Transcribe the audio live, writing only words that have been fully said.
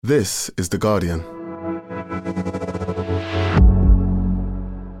This is The Guardian.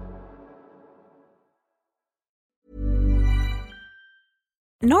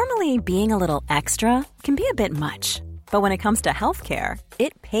 Normally, being a little extra can be a bit much. But when it comes to healthcare,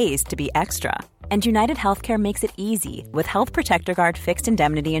 it pays to be extra. And United Healthcare makes it easy with Health Protector Guard fixed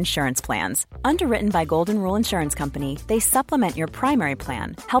indemnity insurance plans. Underwritten by Golden Rule Insurance Company, they supplement your primary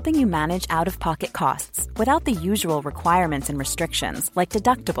plan, helping you manage out-of-pocket costs without the usual requirements and restrictions like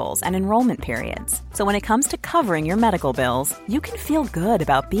deductibles and enrollment periods. So when it comes to covering your medical bills, you can feel good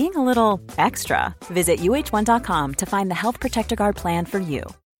about being a little extra. Visit uh1.com to find the Health Protector Guard plan for you.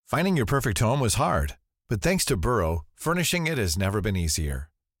 Finding your perfect home was hard, but thanks to Burrow, furnishing it has never been easier.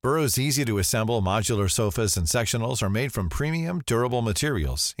 Burrow's easy-to-assemble modular sofas and sectionals are made from premium, durable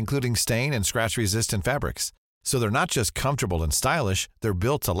materials, including stain and scratch-resistant fabrics. So they're not just comfortable and stylish, they're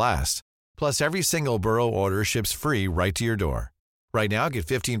built to last. Plus, every single Burrow order ships free right to your door. Right now, get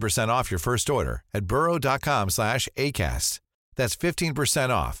 15% off your first order at burrow.com/ACAST. That's 15%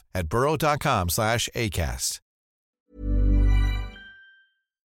 off at burrow.com/ACAST.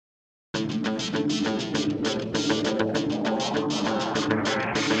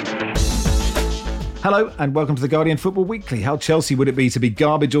 Hello and welcome to The Guardian Football Weekly. How Chelsea would it be to be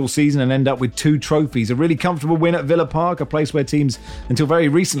garbage all season and end up with 2 trophies? A really comfortable win at Villa Park, a place where teams until very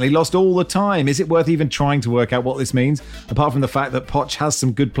recently lost all the time. Is it worth even trying to work out what this means? Apart from the fact that Poch has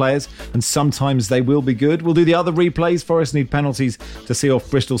some good players and sometimes they will be good. We'll do the other replays. Forest need penalties to see off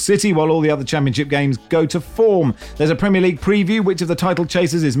Bristol City while all the other championship games go to form. There's a Premier League preview. Which of the title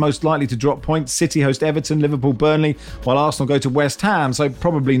chasers is most likely to drop points? City host Everton, Liverpool, Burnley, while Arsenal go to West Ham. So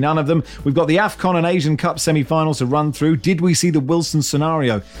probably none of them. We've got the AFCON and Asian Cup semi-finals to run through. Did we see the Wilson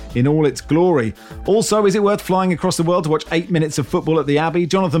scenario in all its glory? Also, is it worth flying across the world to watch 8 minutes of football at the Abbey?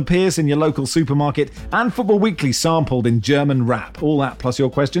 Jonathan Pearce in your local supermarket, and Football Weekly sampled in German rap. All that plus your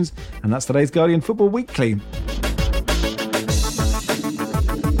questions, and that's today's Guardian Football Weekly.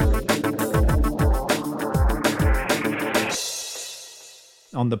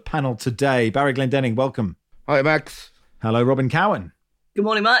 On the panel today, Barry Glendenning, welcome. Hi, Max. Hello, Robin Cowan. Good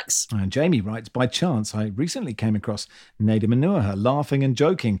morning, Max. And Jamie writes, by chance, I recently came across Nader Manuha laughing and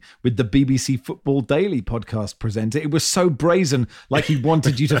joking with the BBC Football Daily podcast presenter. It was so brazen, like he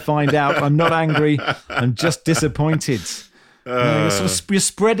wanted you to find out. I'm not angry, I'm just disappointed. You're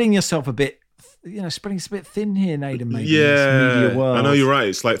spreading yourself a bit. Spreading a bit thin here, Nader, maybe. Yeah, media world. I know you're right.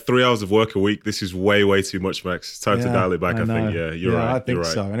 It's like 3 hours of work a week. This is way, way too much, Max. It's time to dial it back, I think. Yeah, you're right. I think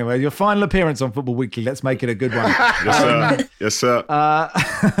so. Anyway, your final appearance on Football Weekly. Let's make it a good one. Yes, sir. Yes, sir.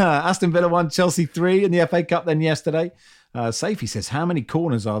 Aston Villa won, Chelsea 3 in the FA Cup then yesterday. Safey says, how many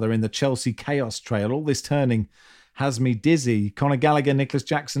corners are there in the Chelsea chaos trail? All this turning has me dizzy. Conor Gallagher, Nicholas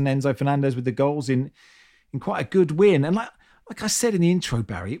Jackson, Enzo Fernandez with the goals in quite a good win. And like I said in the intro,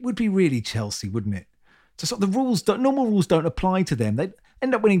 Barry, it would be really Chelsea, wouldn't it? So sort of normal rules don't apply to them. They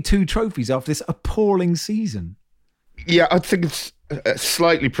end up winning 2 trophies after this appalling season. Yeah, I think it's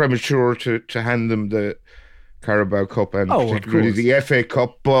slightly premature to hand them the Carabao Cup and particularly the FA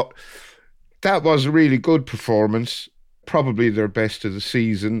Cup, but that was a really good performance, probably their best of the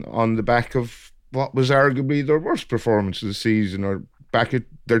season, on the back of what was arguably their worst performance of the season, or back at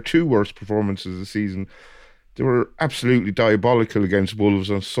their 2 worst performances of the season. They were absolutely diabolical against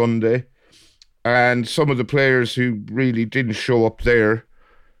Wolves on Sunday. And some of the players who really didn't show up there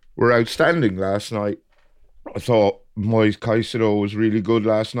were outstanding last night. I thought Moise Caicedo was really good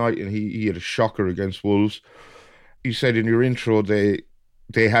last night, and he had a shocker against Wolves. You said in your intro they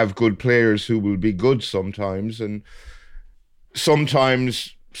have good players who will be good sometimes, and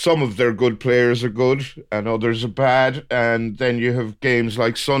sometimes some of their good players are good and others are bad, and then you have games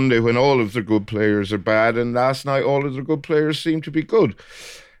like Sunday when all of their good players are bad, and last night all of their good players seemed to be good.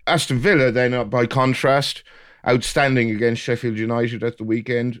 Aston Villa then, by contrast, outstanding against Sheffield United at the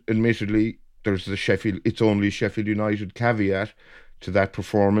weekend. Admittedly, there's it's only Sheffield United caveat to that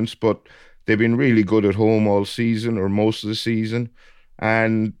performance, but they've been really good at home all season, or most of the season,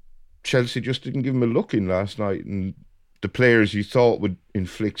 and Chelsea just didn't give them a look in last night, and the players you thought would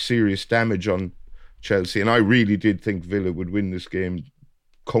inflict serious damage on Chelsea, and I really did think Villa would win this game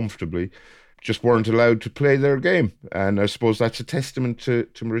comfortably, just weren't allowed to play their game. And I suppose that's a testament to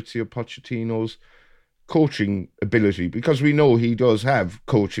Maurizio Pochettino's coaching ability, because we know he does have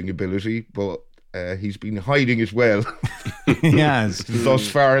coaching ability, but he's been hiding it well. He has. Thus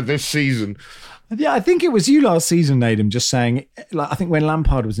far this season. Yeah, I think it was you last season, Nadim, just saying, I think when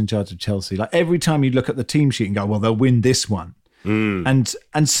Lampard was in charge of Chelsea, every time you look at the team sheet and go, well, they'll win this one. And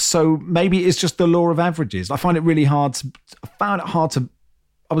so maybe it's just the law of averages. I find it really hard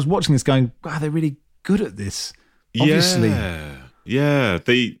I was watching this going, wow, they're really good at this. Obviously. Yeah. Yeah,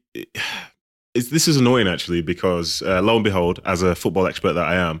 this is annoying actually because lo and behold, as a football expert that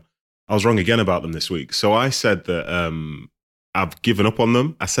I am, I was wrong again about them this week. So I said that I've given up on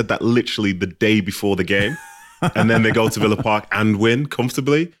them. I said that literally the day before the game, and then they go to Villa Park and win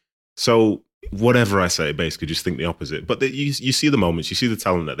comfortably. So whatever I say, basically just think the opposite. But you see the moments, you see the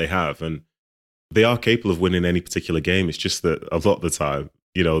talent that they have, and they are capable of winning any particular game. It's just that a lot of the time,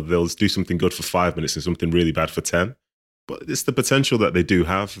 they'll do something good for 5 minutes and something really bad for 10. But it's the potential that they do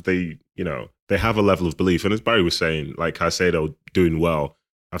have. They have a level of belief. And as Barry was saying, like Caicedo doing well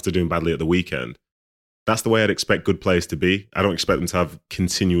after doing badly at the weekend, that's the way I'd expect good players to be. I don't expect them to have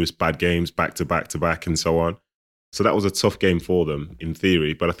continuous bad games back to back to back and so on. So that was a tough game for them in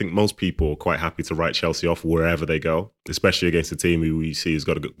theory. But I think most people are quite happy to write Chelsea off wherever they go, especially against a team who we see has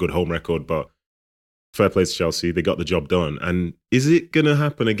got a good home record. But fair play to Chelsea, they got the job done. And is it going to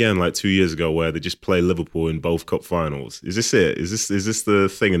happen again like 2 years ago where they just play Liverpool in both cup finals? Is this it? Is this the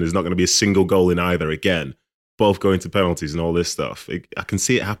thing and there's not going to be a single goal in either again? Both going to penalties and all this stuff. I can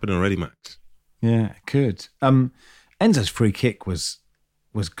see it happening already, Max. Yeah, it could. Enzo's free kick was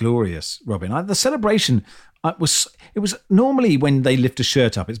glorious, Robin. The celebration it was normally when they lift a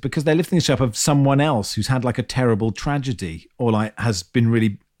shirt up, it's because they're lifting the shirt up of someone else who's had like a terrible tragedy or like has been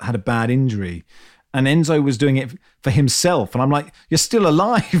really had a bad injury. And Enzo was doing it for himself. And I'm like, you're still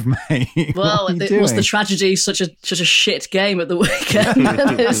alive, mate. Well, was the tragedy such a shit game at the weekend?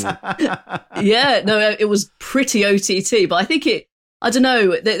 It was pretty OTT. But I think I don't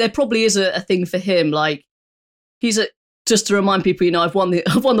know, there probably is a thing for him. Like, just to remind people, I've won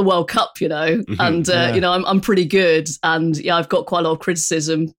the World Cup, and, I'm pretty good. And I've got quite a lot of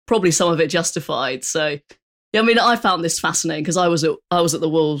criticism, probably some of it justified. So, yeah, I mean, I found this fascinating because I was at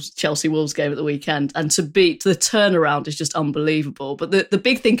the Chelsea Wolves game at the weekend, and the turnaround is just unbelievable. But the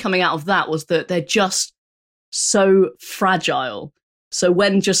big thing coming out of that was that they're just so fragile. So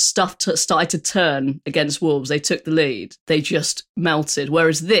when just stuff started to turn against Wolves, they took the lead, they just melted.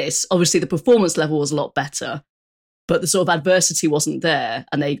 Whereas this, obviously the performance level was a lot better, but the sort of adversity wasn't there,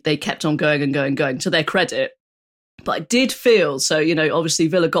 and they kept on going and going, to their credit. But I did feel, so, obviously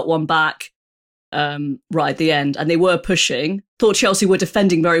Villa got one back, right at the end, and they were pushing. Thought Chelsea were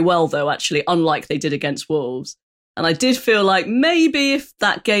defending very well, though, actually, unlike they did against Wolves. And I did feel like maybe if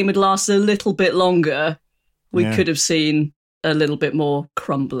that game had lasted a little bit longer, we could have seen a little bit more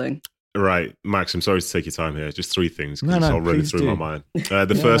crumbling. Right, Max, I'm sorry to take your time here. Just three things because it's all running through my mind.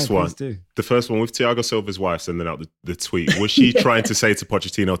 The first one with Thiago Silva's wife sending out the tweet. Was she trying to say to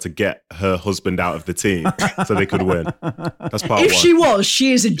Pochettino to get her husband out of the team so they could win? That's part one. If she was,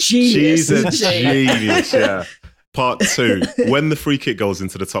 she is a genius. She's a genius, yeah. Part two, when the free kick goes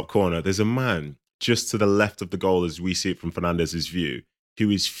into the top corner, there's a man just to the left of the goal as we see it from Fernandez's view, who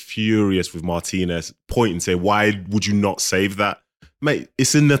is furious with Martinez, pointing, saying, why would you not save that? Mate,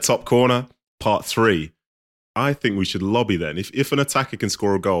 it's in the top corner. Part three, I think we should lobby then. If an attacker can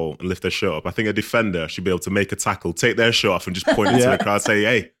score a goal and lift their shirt up, I think a defender should be able to make a tackle, take their shirt off and just point it to the crowd, say,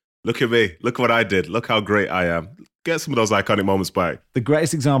 hey, look at me. Look what I did. Look how great I am. Get some of those iconic moments back. The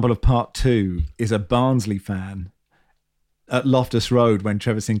greatest example of part two is a Barnsley fan at Loftus Road when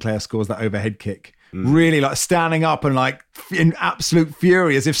Trevor Sinclair scores that overhead kick. Really like standing up and like in absolute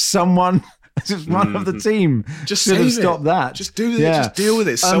fury as if someone... Just one of the team. Just should have stopped that. Just do it. Yeah. Just deal with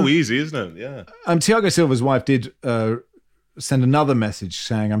it. It's so easy, isn't it? Yeah. Thiago Silva's wife did send another message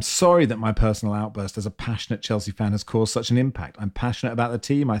saying, I'm sorry that my personal outburst as a passionate Chelsea fan has caused such an impact. I'm passionate about the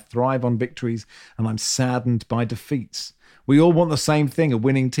team. I thrive on victories and I'm saddened by defeats. We all want the same thing, a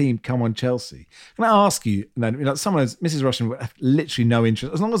winning team. Come on, Chelsea. Can I ask you, someone as Mrs. Russian would have literally no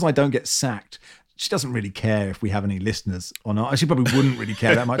interest. As long as I don't get sacked, she doesn't really care if we have any listeners or not. She probably wouldn't really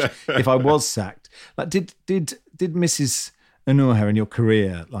care that much if I was sacked. Like, did Mrs. Anuha in your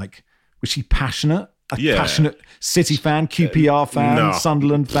career, like, was she passionate? Passionate City fan, QPR fan,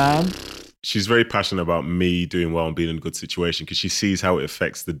 Sunderland fan? She's very passionate about me doing well and being in a good situation because she sees how it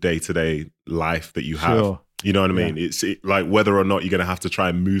affects the day-to-day life that you have. Sure. You know what I mean? Yeah. It's like whether or not you're going to have to try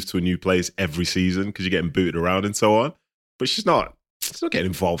and move to a new place every season because you're getting booted around and so on. But she's not getting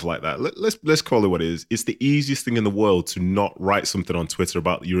involved like that. Let's call it what it is. It's the easiest thing in the world to not write something on Twitter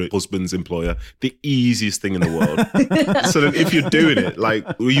about your husband's employer. The easiest thing in the world. So then if you're doing it,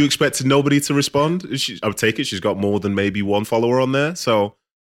 like, were you expecting nobody to respond? I would take it. She's got more than maybe one follower on there. So,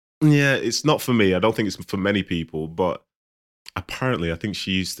 yeah, it's not for me. I don't think it's for many people. But apparently, I think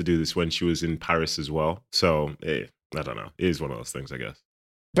she used to do this when she was in Paris as well. So, I don't know. It is one of those things, I guess.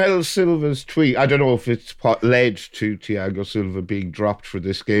 Bell Silva's tweet, I don't know if it's what led to Thiago Silva being dropped for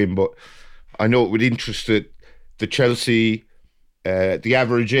this game, but I know it would interest the Chelsea The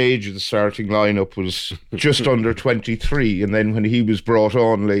average age of the starting lineup was just under 23, and then when he was brought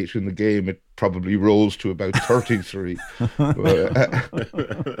on late in the game, it probably rose to about 33.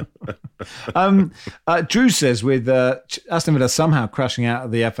 Drew says, with Aston Villa somehow crashing out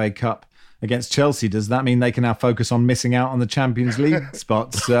of the FA Cup against Chelsea, does that mean they can now focus on missing out on the Champions League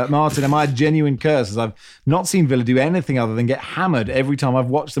spots? Martin, am I a genuine curse, as I've not seen Villa do anything other than get hammered every time I've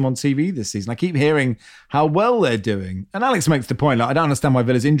watched them on TV this season? I keep hearing how well they're doing. And Alex makes the point, like, I don't understand why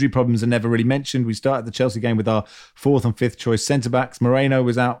Villa's injury problems are never really mentioned. We started the Chelsea game with our 4th and 5th choice centre-backs. Moreno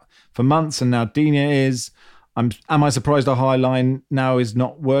was out for months, and now Dina is. Am I surprised our high line now is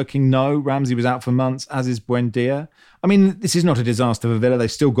not working? No. Ramsey was out for months, as is Buendia. I mean, this is not a disaster for Villa. They've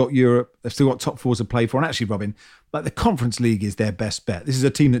still got Europe. They've still got top four to play for. And actually, Robin, like, the Conference League is their best bet. This is a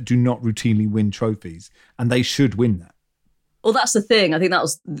team that do not routinely win trophies, and they should win that. Well, that's the thing. I think that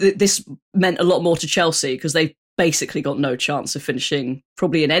was this meant a lot more to Chelsea, because they basically got no chance of finishing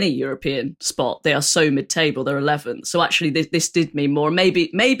probably in any European spot. They are so mid-table. They're 11th. So actually, this did mean more. Maybe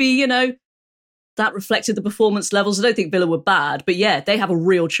that reflected the performance levels. I don't think Villa were bad, but yeah, they have a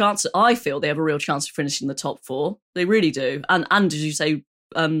real chance. I feel they have a real chance of finishing the top 4. They really do. And as you say,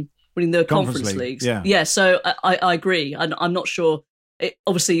 winning the Conference Leagues. Yeah. So I agree. I'm not sure.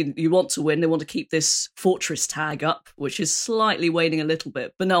 Obviously, you want to win. They want to keep this fortress tag up, which is slightly waning a little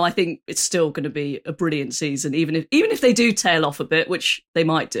bit. But no, I think it's still going to be a brilliant season, even if they do tail off a bit, which they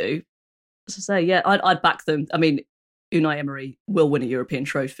might do. As I say, yeah, I'd back them. I mean, Unai Emery will win a European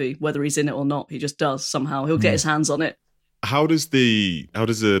trophy, whether he's in it or not. He just does somehow. He'll get his hands on it. How does the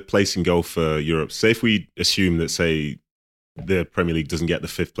placing go for Europe? Say if we assume that, say, the Premier League doesn't get the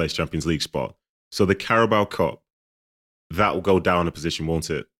 5th place Champions League spot, so the Carabao Cup, that will go down a position, won't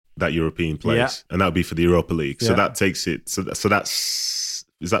it? That European place, and that'll be for the Europa League. So that takes it. So that's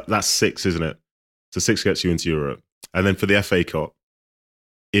 6, isn't it? So 6 gets you into Europe, and then for the FA Cup,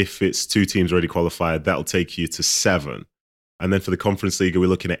 if it's 2 teams already qualified, that'll take you to 7. And then for the Conference League, we're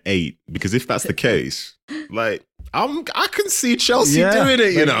looking at 8. Because if that's the case, like, I can see Chelsea doing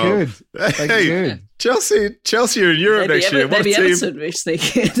it, you know. Good. Chelsea are in Europe next year. Maybe Everton will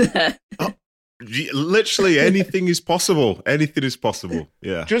sneak in there. Literally, anything is possible. Anything is possible.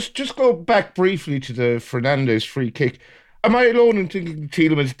 Yeah. Just go back briefly to the Fernandes free kick. Am I alone in thinking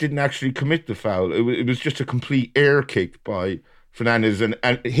Tielemans didn't actually commit the foul? It was just a complete air kick by Fernandes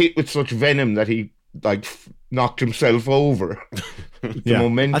and hit with such venom that he knocked himself over. The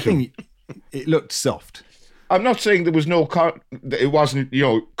momentum. I think it looked soft. I'm not saying there was no it wasn't,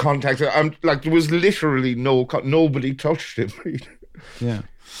 contact. There was literally nobody touched him. Yeah.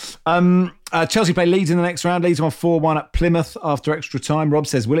 Chelsea play Leeds in the next round. Leeds won 4-1 at Plymouth after extra time. Rob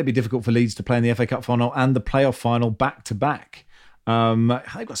says, will it be difficult for Leeds to play in the FA Cup final and the playoff final back to back?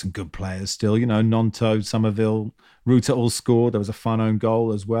 They've got some good players still, Nonto, Somerville, Ruta all scored. There was a fun own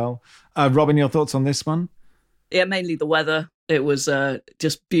goal as well. Robin, your thoughts on this one? Yeah, mainly the weather. It was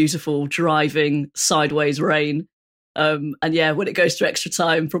just beautiful, driving, sideways rain. And yeah, when it goes to extra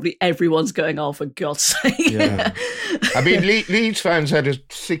time, probably everyone's going, oh, for God's sake. Yeah. I mean, Leeds fans had a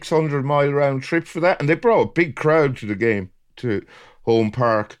 600-mile round trip for that, and they brought a big crowd to the game, to Home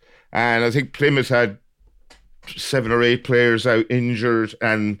Park. And I think Plymouth had 7 or 8 players out injured,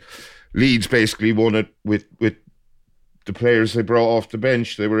 and Leeds basically won it with the players they brought off the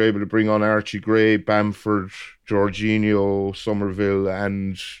bench. They were able to bring on Archie Gray, Bamford, Jorginho, Somerville,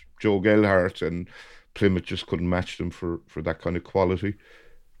 and Joe Gelhardt, and Plymouth just couldn't match them for that kind of quality.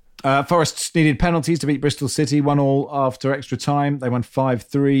 Forest needed penalties to beat Bristol City, 1-1 after extra time. They won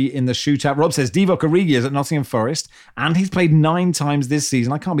 5-3 in the shootout. Rob says Divock Origi is at Nottingham Forest, and he's played 9 times this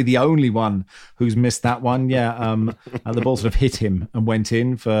season. I can't be the only one who's missed that one. Yeah, the ball sort of hit him and went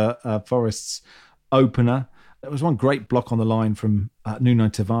in for Forest's opener. There was one great block on the line from Nuno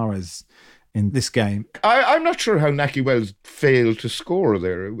Tavares in this game. I'm not sure how Nahki Wells failed to score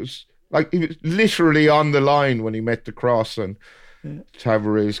there. It was like he was literally on the line when he met the cross, and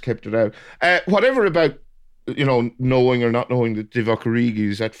Tavares kept it out. Whatever about, knowing or not knowing that Divock Origi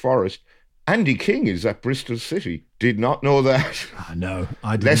is at Forest, Andy King is at Bristol City. Did not know that. No,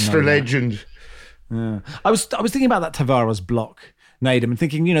 I didn't. Leicester know that. legend. Yeah. I was thinking about that Tavares block, Nadem, and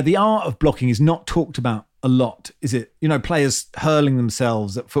thinking, the art of blocking is not talked about a lot, is it? Players hurling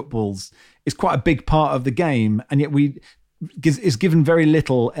themselves at footballs is quite a big part of the game, and yet is given very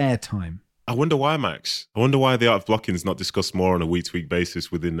little airtime. I wonder why, Max. I wonder why the art of blocking is not discussed more on a week-to-week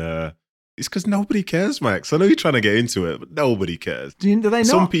basis within... It's because nobody cares, Max. I know you're trying to get into it, but nobody cares. Do they not?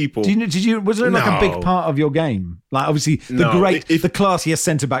 Some people... Was there like a big part of your game? Like, obviously, the classiest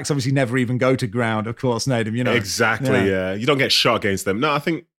centre-backs obviously never even go to ground, of course, Nadem, Exactly, yeah. You don't get shot against them. No, I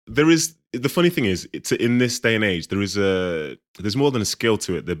think the funny thing is, it's in this day and age, there's more than a skill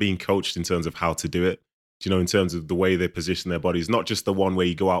to it. They're being coached in terms of how to do it. In terms of the way they position their bodies, not just the one where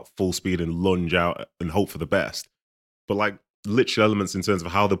you go out full speed and lunge out and hope for the best, but like literal elements in terms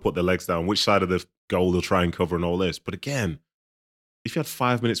of how they put their legs down, which side of the goal they'll try and cover and all this. But again, if you had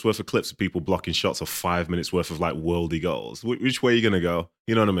 5 minutes worth of clips of people blocking shots or 5 minutes worth of like worldy goals, which way are you going to go?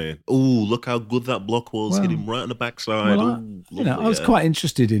 You know what I mean? Oh, look how good that block was. Hit him right on the backside. Well, I was quite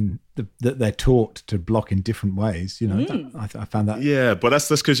interested in that they're taught to block in different ways. I found that. Yeah, but that's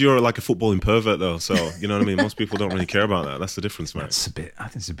because you're like a footballing pervert, though. So you know what I mean. Most people don't really care about that. That's the difference, man. I think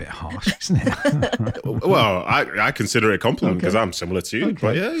it's a bit harsh, isn't it? Well, I consider it a compliment because I'm similar to you. Okay.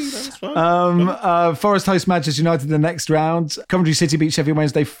 But yeah, that's fine. Forest host Manchester United in the next round. Coventry City beat Sheffield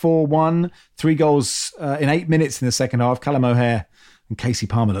Wednesday 4-1. 3 goals in 8 minutes in the second half. Callum O'Hare and Casey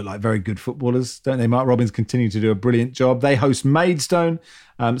Palmer look like very good footballers, don't they? Mark Robbins continue to do a brilliant job. They host Maidstone.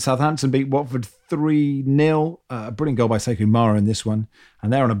 Southampton beat Watford 3-0. A brilliant goal by Sekou Mara in this one.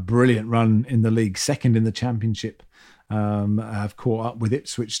 And they're on a brilliant run in the league, second in the Championship. Have caught up with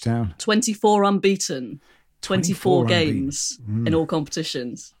Ipswich Town. 24 unbeaten. 24 games in all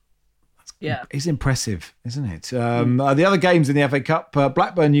competitions. Yeah. It's impressive, isn't it? The other games in the FA Cup,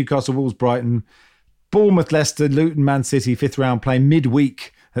 Blackburn, Newcastle, Wolves, Brighton, Bournemouth, Leicester, Luton, Man City, 5th round play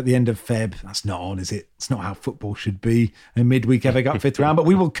midweek at the end of Feb. That's not on, is it? It's not how football should be, a midweek FA Cup 5th round, but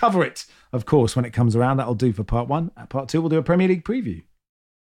we will cover it, of course, when it comes around. That'll do for part 1. At part 2, we'll do a Premier League preview.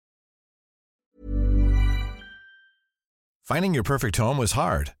 Finding your perfect home was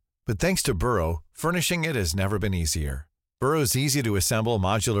hard, but thanks to Burrow, furnishing it has never been easier. Burrow's easy-to-assemble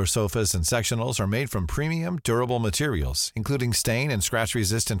modular sofas and sectionals are made from premium, durable materials, including stain and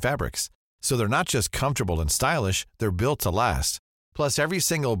scratch-resistant fabrics. So they're not just comfortable and stylish, they're built to last. Plus, every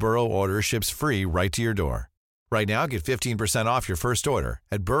single Burrow order ships free right to your door. Right now, get 15% off your first order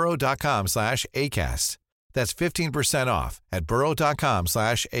at burrow.com/ACAST. That's 15% off at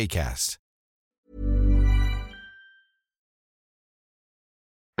burrow.com/ACAST.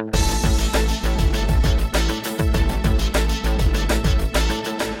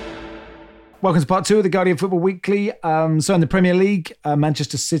 Welcome to part 2 of the Guardian Football Weekly. So in the Premier League,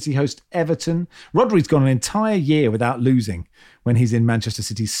 Manchester City host Everton. Rodri's gone an entire year without losing when he's in Manchester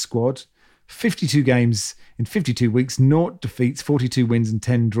City's squad. 52 games in 52 weeks, 0 defeats, 42 wins and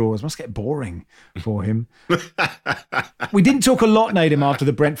 10 draws. Must get boring for him. We didn't talk a lot, Nadim, after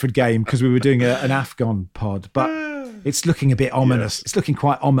the Brentford game because we were doing an AFCON pod, but it's looking a bit ominous. Yes. It's looking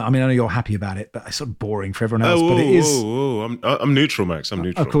quite ominous. I mean, I know you're happy about it, but it's sort of boring for everyone else. But it is. I'm neutral, Max. I'm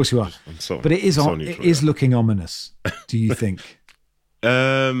neutral. Of course you are. But it is. It is looking ominous. Do you think?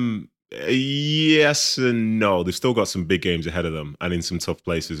 Yes and no. They've still got some big games ahead of them, and in some tough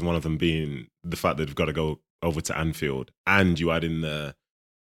places. One of them being the fact that they've got to go over to Anfield, and you add in the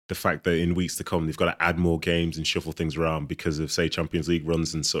fact that in weeks to come they've got to add more games and shuffle things around because of, say, Champions League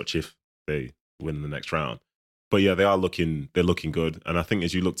runs and such if they win the next round. But yeah, they're looking good. And I think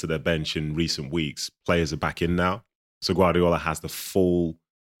as you look to their bench in recent weeks, players are back in now. So Guardiola has the full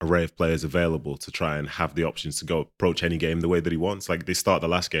array of players available to try and have the options to go approach any game the way that he wants. Like they start the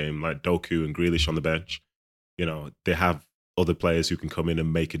last game, like Doku and Grealish on the bench. They have other players who can come in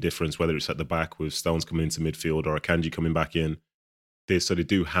and make a difference, whether it's at the back with Stones coming into midfield or Akanji coming back in. They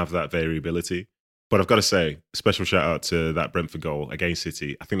do have that variability. But I've got to say, special shout out to that Brentford goal against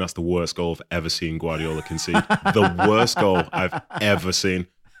City. I think that's the worst goal I've ever seen Guardiola concede. The worst goal I've ever seen.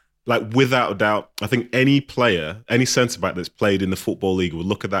 Like, without a doubt, I think any player, any centre-back that's played in the Football League would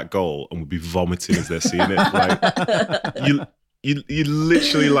look at that goal and would be vomiting as they're seeing it. Like, you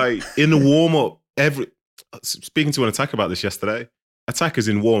literally, like, in the warm-up, speaking to an attacker about this yesterday, attackers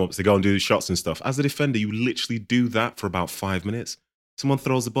in warm-ups, they go and do shots and stuff. As a defender, you literally do that for about 5 minutes. Someone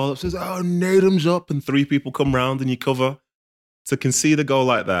throws the ball up, says, "Oh, Nadum's up," and 3 people come round and you cover. To concede a goal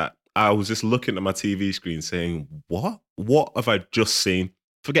like that, I was just looking at my TV screen saying, what? What have I just seen?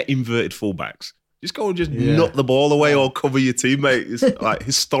 Forget inverted fullbacks. Just go and just nut the ball away or cover your teammate. It's like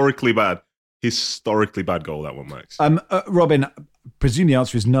historically bad. Historically bad goal, that one, Max. Robin, I presume the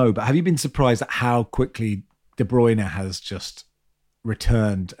answer is no, but have you been surprised at how quickly De Bruyne has just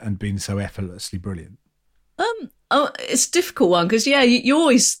returned and been so effortlessly brilliant? It's a difficult one because, you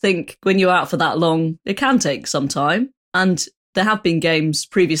always think when you're out for that long, it can take some time. And there have been games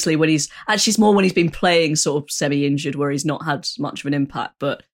previously when it's more when he's been playing sort of semi-injured where he's not had much of an impact.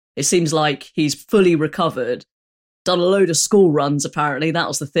 But it seems like he's fully recovered, done a load of school runs, apparently. That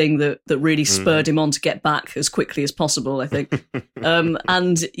was the thing that really spurred him on to get back as quickly as possible, I think.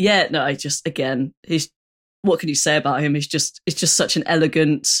 What can you say about him? It's just such an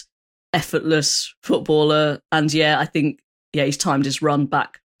elegant, effortless footballer. And I think, he's timed his run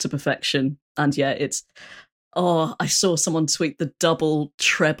back to perfection. And yeah, I saw someone tweet the double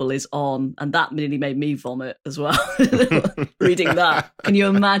treble is on, and that nearly made me vomit as well. Reading that. Can you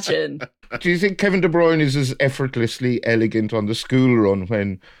imagine? Do you think Kevin De Bruyne is as effortlessly elegant on the school run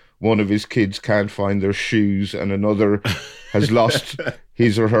when one of his kids can't find their shoes and another has lost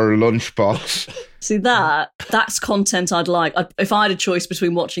his or her lunchbox? See, that's content I'd like. If I had a choice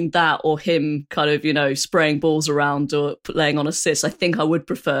between watching that or him kind of, spraying balls around or laying on assists, I think I would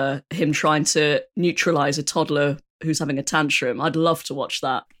prefer him trying to neutralise a toddler who's having a tantrum. I'd love to watch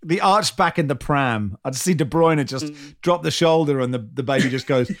that. The arch back in the pram. I'd see De Bruyne just drop the shoulder and the baby just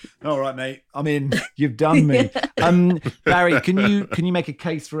goes, all right, mate, I'm in. You've done me. Barry, can you make a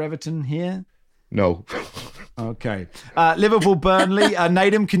case for Everton here? No. Okay. Liverpool, Burnley.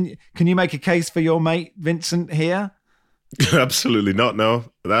 Nadem, can you make a case for your mate Vincent here? Absolutely not.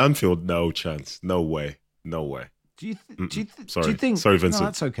 No. At Anfield, no chance. No way. Do you Sorry. think? Sorry, Vincent. No,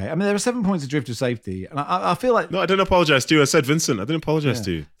 that's okay. I mean, there are 7 points adrift of safety, and I feel like no, I didn't apologise to you. I said Vincent. I didn't apologise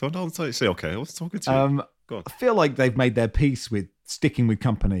to you. Don't say okay. I was talking to you. Go on. I feel like they've made their peace with sticking with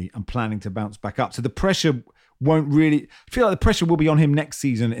Kompany and planning to bounce back up. So the pressure won't really. I feel like the pressure will be on him next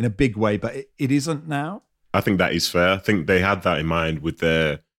season in a big way, but it isn't now. I think that is fair. I think they had that in mind with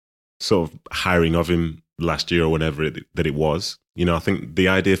their sort of hiring of him last year or whenever it was. I think the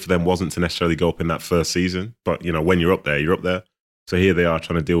idea for them wasn't to necessarily go up in that first season, but when you're up there, you're up there. So here they are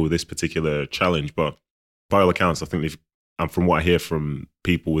trying to deal with this particular challenge. But by all accounts, I think and from what I hear from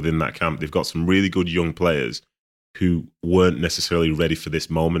people within that camp, they've got some really good young players who weren't necessarily ready for this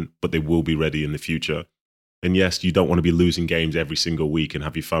moment, but they will be ready in the future. And yes, you don't want to be losing games every single week and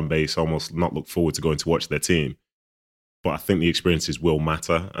have your fan base almost not look forward to going to watch their team. But I think the experiences will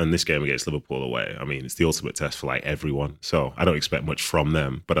matter. And this game against Liverpool away, I mean, it's the ultimate test for everyone. So I don't expect much from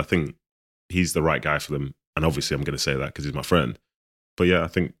them. But I think he's the right guy for them. And obviously I'm going to say that because he's my friend. But yeah, I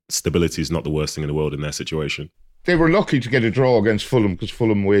think stability is not the worst thing in the world in their situation. They were lucky to get a draw against Fulham because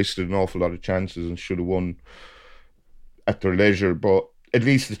Fulham wasted an awful lot of chances and should have won at their leisure. But at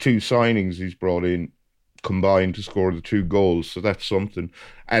least the two signings he's brought in combined to score the 2 goals. So that's something.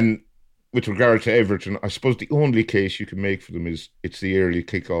 And with regard to Everton, I suppose the only case you can make for them is it's the early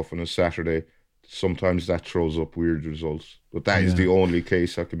kickoff on a Saturday. Sometimes that throws up weird results. But that is the only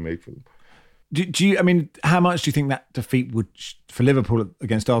case I can make for them. Do you? I mean, how much do you think that defeat for Liverpool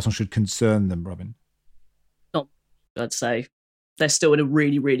against Arsenal should concern them, Robin? Not, I'd say. They're still in a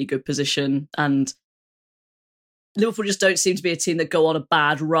really, really good position. And Liverpool just don't seem to be a team that go on a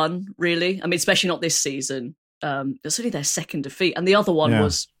bad run, really. I mean, especially not this season. It's only their second defeat. And the other one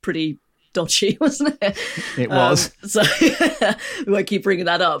was pretty dodgy, wasn't it? It was. So we won't keep bringing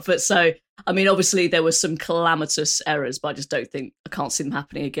that up. But so, I mean, obviously there were some calamitous errors, but I can't see them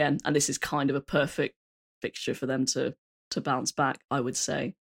happening again. And this is kind of a perfect fixture for them to bounce back, I would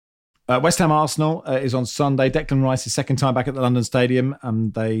say. West Ham Arsenal is on Sunday. Declan Rice's second time back at the London Stadium,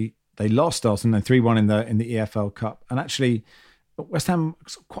 and they lost Arsenal 3-1 in the EFL Cup. And actually, West Ham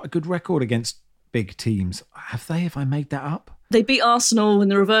quite a good record against big teams. Have I made that up? They beat Arsenal in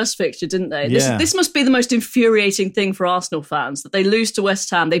the reverse fixture, didn't they? This must be the most infuriating thing for Arsenal fans, that they lose to West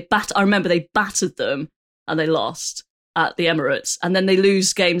Ham. I remember they battered them and they lost at the Emirates. And then they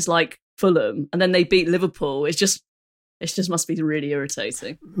lose games like Fulham and then they beat Liverpool. It just must be really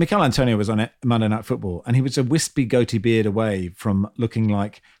irritating. Mikel Antonio was on Monday Night Football and he was a wispy goatee beard away from looking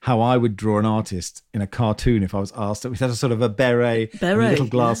like how I would draw an artist in a cartoon if I was asked. He had a sort of a beret and little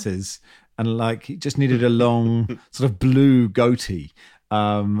glasses. Yeah. And he just needed a long sort of blue goatee.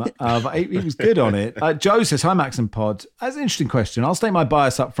 But he was good on it. Joe says, hi, Max and Pod. That's an interesting question. I'll state my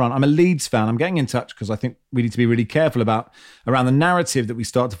bias up front. I'm a Leeds fan. I'm getting in touch because I think we need to be really careful around the narrative that we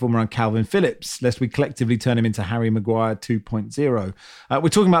start to form around Calvin Phillips, lest we collectively turn him into Harry Maguire 2.0. We're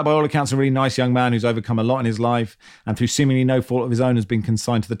talking about, by all accounts, a really nice young man who's overcome a lot in his life and through seemingly no fault of his own has been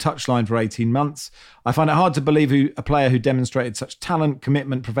consigned to the touchline for 18 months. I find it hard to believe a player who demonstrated such talent,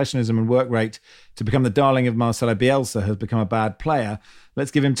 commitment, professionalism and work rate to become the darling of Marcelo Bielsa has become a bad player. Let's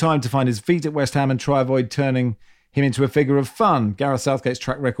give him time to find his feet at West Ham and try avoid turning him into a figure of fun. Gareth Southgate's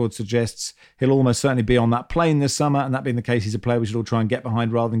track record suggests he'll almost certainly be on that plane this summer, and that being the case, he's a player we should all try and get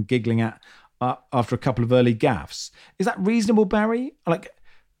behind rather than giggling at after a couple of early gaffes. Is that reasonable, Barry?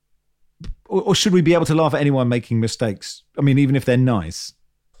 Or should we be able to laugh at anyone making mistakes? I mean, even if they're nice.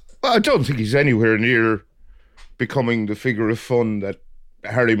 Well, I don't think he's anywhere near becoming the figure of fun that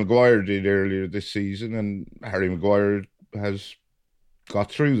Harry Maguire did earlier this season, and Harry Maguire has got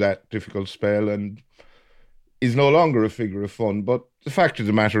through that difficult spell and is no longer a figure of fun. But the fact of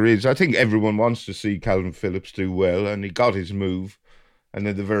the matter is, I think everyone wants to see Calvin Phillips do well, and he got his move. And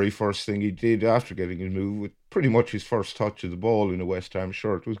then the very first thing he did after getting his move, with pretty much his first touch of the ball in a West Ham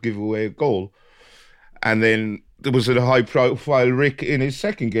shirt, was give away a goal. And then there was a high-profile Rick in his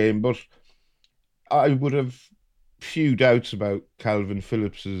second game, but I would have few doubts about Calvin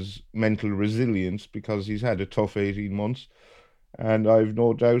Phillips's mental resilience because he's had a tough 18 months. And I've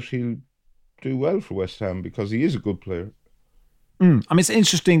no doubt he'll do well for West Ham because he is a good player. I mean, it's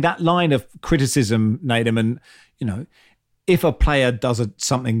interesting, that line of criticism, Nedum, and, you know, if a player does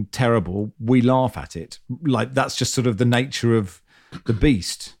something terrible, we laugh at it. Like, that's just sort of the nature of the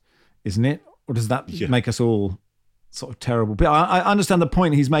beast, isn't it? Or does that make us all sort of terrible? But I understand the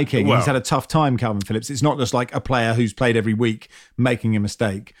point he's making. Well, he's had a tough time, Calvin Phillips. It's not just like a player who's played every week making a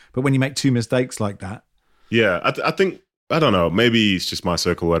mistake. But when you make 2 mistakes like that. Yeah, I think, I don't know, maybe it's just my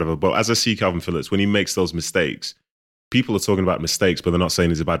circle or whatever, but as I see Calvin Phillips, when he makes those mistakes, people are talking about mistakes, but they're not saying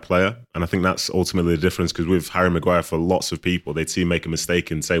he's a bad player. And I think that's ultimately the difference, because with Harry Maguire, for lots of people, they'd see him make a mistake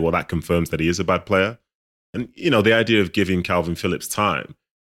and say, well, that confirms that he is a bad player. And, you know, the idea of giving Calvin Phillips time,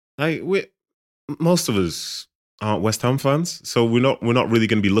 like, most of us aren't West Ham fans, so we're not really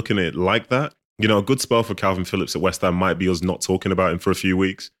going to be looking at it like that. You know, a good spell for Calvin Phillips at West Ham might be us not talking about him for a few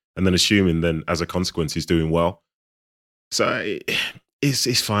weeks and then assuming then as a consequence he's doing well. So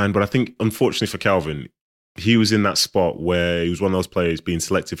it's fine, but I think unfortunately for Calvin, he was in that spot where he was one of those players being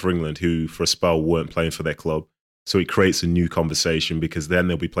selected for England who for a spell weren't playing for their club. So it creates a new conversation because then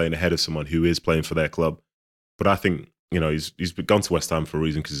they'll be playing ahead of someone who is playing for their club. But I think, you know, he's gone to West Ham for a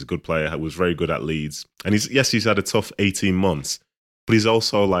reason because he's a good player, was very good at Leeds. And he's had a tough 18 months, but he's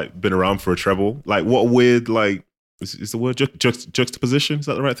also like been around for a treble. Like, what a weird, like, is the word juxtaposition? Is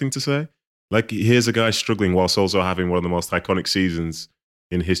that the right thing to say? Like, here's a guy struggling whilst also having one of the most iconic seasons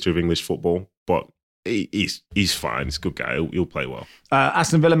in the history of English football. But he's fine. He's a good guy. He'll play well.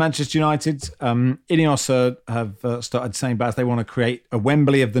 Aston Villa, Manchester United. Ineos have started saying, Baz, they want to create a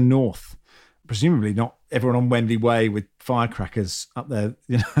Wembley of the North. Presumably not everyone on Wembley Way with firecrackers up there,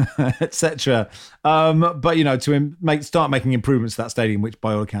 you know, etc. But, you know, to start making improvements to that stadium, which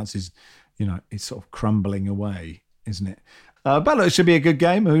by all accounts is, you know, it's sort of crumbling away, isn't it? But look, it should be a good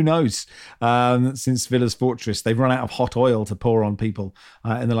game. Who knows? Since Villa's fortress, they've run out of hot oil to pour on people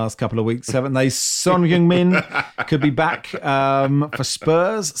in the last couple of weeks, haven't they? Son Heung-min could be back for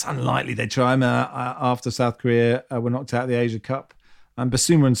Spurs. It's unlikely they try him after South Korea were knocked out of the Asia Cup. And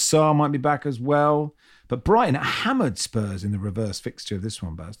Basuma and Sarr might be back as well. But Brighton hammered Spurs in the reverse fixture of this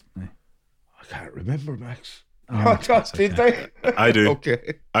one, Baz, didn't they? I can't remember, Max. Did they? I do.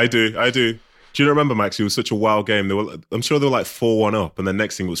 Okay. I do. Do you remember, Max? It was such a wild game. I'm sure they were like 4-1 up, and the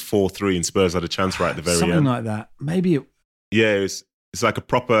next thing was 4-3, and Spurs had a chance right at the very Something end. Something like that. Maybe it... Yeah, it's like a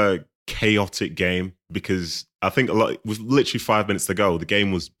proper chaotic game because I think with literally 5 minutes to go, the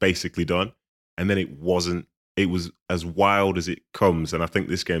game was basically done, and then it wasn't. It was as wild as it comes, and I think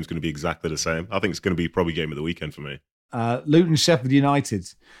this game's going to be exactly the same. I think it's going to be probably game of the weekend for me. Luton, Sheffield United.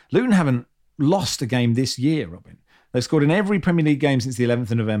 Luton haven't lost a game this year, Robin. They've scored in every Premier League game since the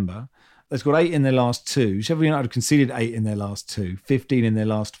 11th of November. They've scored 8 in their last 2. Sheffield United have conceded 8 in their last 2, 15 in their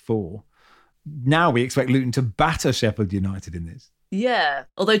last 4. Now we expect Luton to batter Sheffield United in this. Yeah.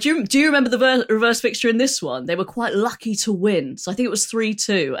 Although, do you remember the reverse fixture in this one? They were quite lucky to win. So I think it was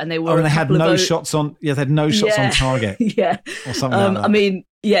 3-2, and they were. Oh, and they had no shots on. Yeah, they had no shots on target. Yeah, or something like that. I mean,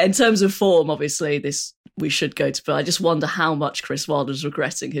 yeah. In terms of form, obviously, we should go to. But I just wonder how much Chris Wilder's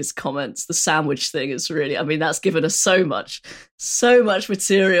regretting his comments. The sandwich thing is really. I mean, that's given us so much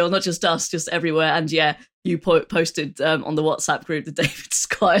material, not just us, just everywhere. And yeah, you posted on the WhatsApp group the David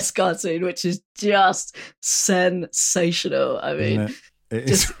Squires cartoon, which is just sensational. I mean,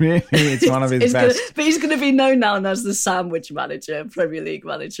 it's one of his best. But he's going to be known now as the sandwich manager, Premier League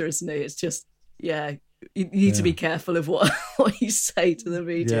manager, isn't he? It's just, yeah, you need to be careful of what you say to the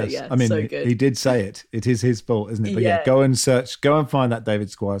media. Yes. Yeah, I mean, so good. He did say it. It is his fault, isn't it? But yeah, go and find that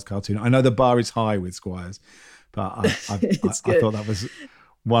David Squires cartoon. I know the bar is high with Squires, but I thought that was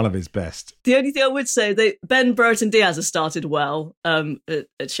one of his best. The only thing I would say, Ben Brereton Diaz has started well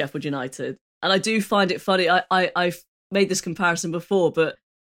at Sheffield United. And I do find it funny. I've made this comparison before, but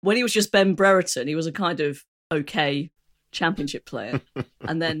when he was just Ben Brereton, he was a kind of okay championship player.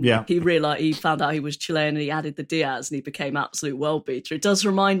 And then he found out he was Chilean and he added the Diaz and he became absolute world beater. It does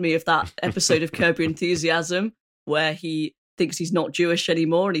remind me of that episode of Curb Your Enthusiasm where he thinks he's not Jewish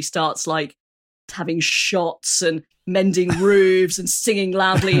anymore and he starts like having shots and mending roofs and singing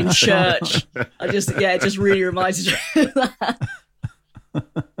loudly in church. It just really reminds me of that.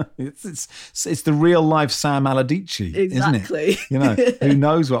 It's the real life Sam Allardyce, exactly. Isn't it? You know, who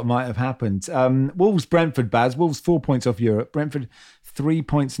knows what might have happened. Wolves, Brentford, Baz. Wolves 4 points off Europe. Brentford 3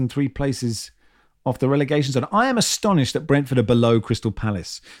 points and 3 places off the relegation zone. I am astonished that Brentford are below Crystal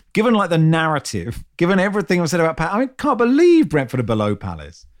Palace. Given like the narrative, given everything I've said about Palace, I can't believe Brentford are below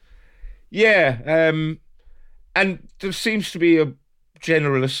Palace. Yeah, and there seems to be a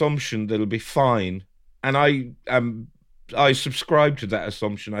general assumption that it'll be fine. And I subscribe to that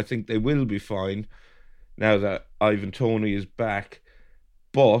assumption. I think they will be fine now that Ivan Toney is back.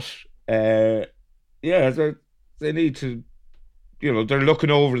 But, they need to, they're looking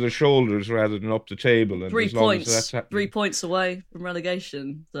over their shoulders rather than up the table. And 3 as long points. as that's 3 points away from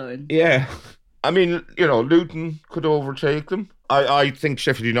relegation zone. Yeah. I mean, Luton could overtake them. I think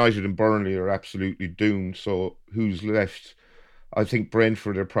Sheffield United and Burnley are absolutely doomed. So who's left? I think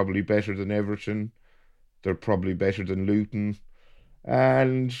Brentford are probably better than Everton. They're probably better than Luton.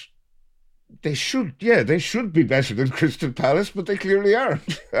 And they should be better than Crystal Palace, but they clearly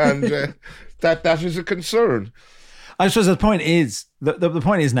aren't. And that is a concern. I suppose the point is,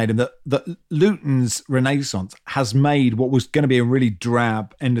 Nathan, that Luton's renaissance has made what was going to be a really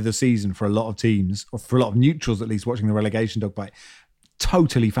drab end of the season for a lot of teams, or for a lot of neutrals at least, watching the relegation dogfight,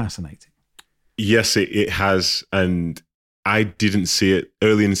 totally fascinating. Yes, it has. And I didn't see it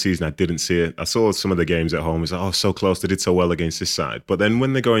early in the season. I didn't see it. I saw some of the games at home. It was like, so close. They did so well against this side. But then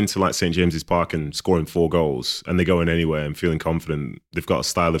when they go into like St. James's Park and scoring 4 goals and they go in anywhere and feeling confident, they've got a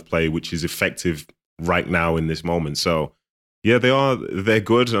style of play which is effective right now in this moment. So yeah, they're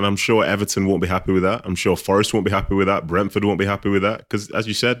good. And I'm sure Everton won't be happy with that. I'm sure Forest won't be happy with that. Brentford won't be happy with that. Because as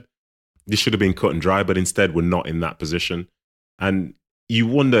you said, this should have been cut and dry, but instead we're not in that position. And you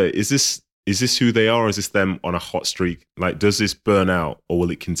wonder, is this who they are, or is this them on a hot streak? Like, does this burn out or will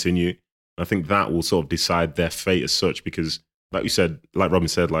it continue? I think that will sort of decide their fate as such, because like you said, like Robin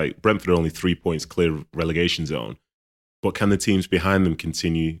said, like Brentford are only 3 points clear of relegation zone. But can the teams behind them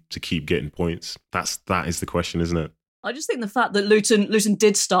continue to keep getting points? That is the question, isn't it? I just think the fact that Luton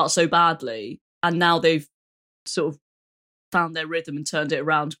did start so badly and now they've sort of found their rhythm and turned it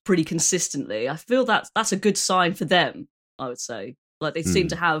around pretty consistently. I feel that's a good sign for them, I would say. Like they seem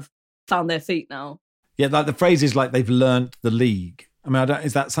to have found their feet now. Yeah, like the phrase is like they've learnt the league. I mean,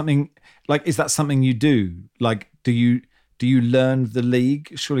 is that something you do? Like, do you learn the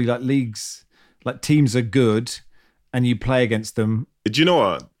league? Surely like leagues, like teams are good and you play against them. Do you know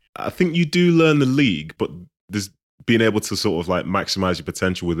what? I think you do learn the league, but there's being able to sort of like maximize your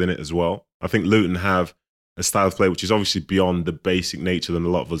potential within it as well. I think Luton have a style of play which is obviously beyond the basic nature than a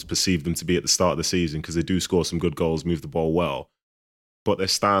lot of us perceive them to be at the start of the season, because they do score some good goals, move the ball well. But their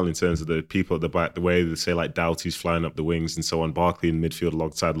style in terms of the people at the back, the way they say like Doughty's flying up the wings and so on, Barkley in midfield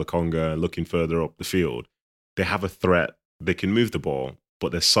alongside Lokonga looking further up the field, they have a threat. They can move the ball,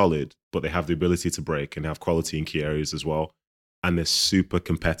 but they're solid, but they have the ability to break and have quality in key areas as well. And they're super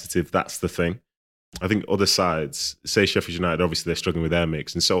competitive. That's the thing. I think other sides, say Sheffield United, obviously they're struggling with their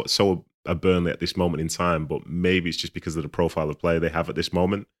mix, and so are Burnley at this moment in time, but maybe it's just because of the profile of play they have at this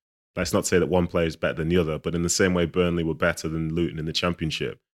moment. Let's not say that one player is better than the other, but in the same way Burnley were better than Luton in the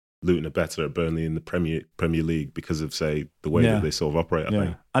Championship, Luton are better at Burnley in the Premier League because of, say, the way that they sort of operate, I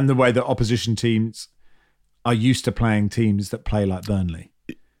think. And the way that opposition teams are used to playing teams that play like Burnley,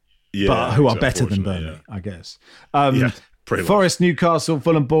 but who are better than Burnley, I guess. Forest, Newcastle,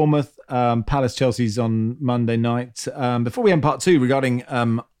 Fulham, Bournemouth, Palace, Chelsea's on Monday night. Before we end part 2 regarding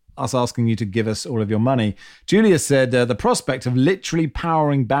us asking you to give us all of your money, Julia said the prospect of literally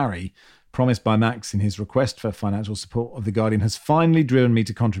powering Barry, promised by Max in his request for financial support of The Guardian, has finally driven me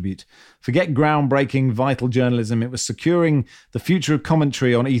to contribute. Forget groundbreaking, vital journalism. It was securing the future of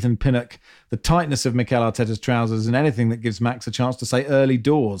commentary on Ethan Pinnock, the tightness of Mikel Arteta's trousers, and anything that gives Max a chance to say early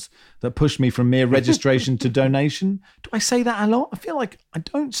doors that pushed me from mere registration to donation. Do I say that a lot? I feel like I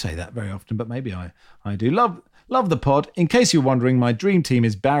don't say that very often, but maybe I do. Love the pod. In case you're wondering, my dream team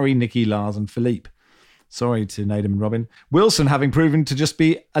is Barry, Nicky, Lars and Philippe. Sorry to Nadem and Robin. Wilson having proven to just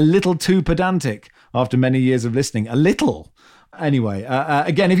be a little too pedantic after many years of listening. A little. Anyway,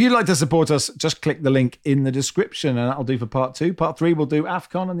 again, if you'd like to support us, just click the link in the description and that'll do for part 2. Part 3, we'll do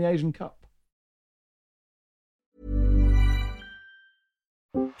AFCON and the Asian Cup.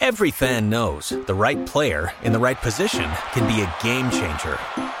 Every fan knows the right player in the right position can be a game changer.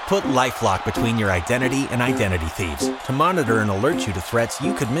 Put LifeLock between your identity and identity thieves to monitor and alert you to threats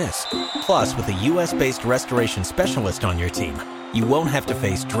you could miss. Plus, with a U.S.-based restoration specialist on your team, you won't have to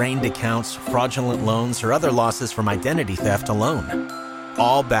face drained accounts, fraudulent loans, or other losses from identity theft alone.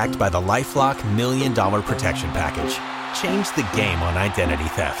 All backed by the LifeLock $1 Million Protection Package. Change the game on identity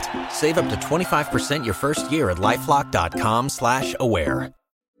theft. Save up to 25% your first year at LifeLock.com/aware.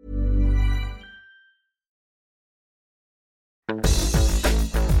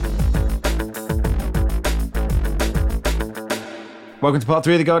 Welcome to part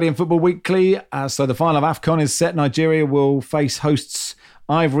 3 of the Guardian Football Weekly. So the final of AFCON is set. Nigeria will face hosts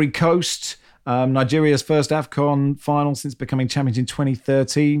Ivory Coast. Nigeria's first AFCON final since becoming champions in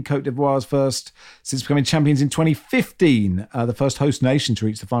 2013. Cote d'Ivoire's first since becoming champions in 2015. The first host nation to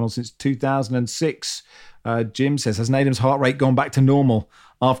reach the final since 2006. Jim says, has Nedum's heart rate gone back to normal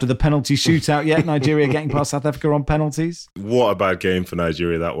after the penalty shootout yet? Nigeria getting past South Africa on penalties? What a bad game for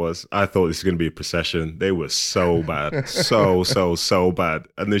Nigeria that was. I thought this was going to be a procession. They were so bad. So bad.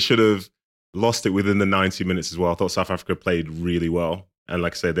 And they should have lost it within the 90 minutes as well. I thought South Africa played really well. And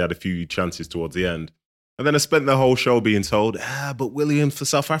like I said, they had a few chances towards the end. And then I spent the whole show being told, but Williams for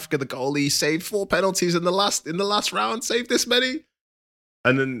South Africa, the goalie, saved 4 penalties in the last round, saved this many.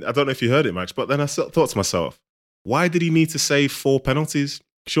 And then, I don't know if you heard it, Max, but then I thought to myself, why did he need to save 4 penalties?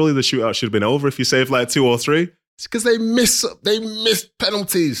 Surely the shootout should have been over if you saved like 2 or 3. It's because they missed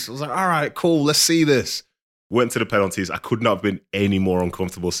penalties. I was like, all right, cool, let's see this. Went to the penalties. I could not have been any more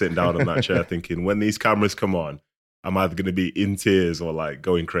uncomfortable sitting down on that chair thinking, when these cameras come on, I'm either going to be in tears or like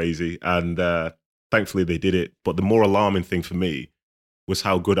going crazy. And thankfully they did it. But the more alarming thing for me was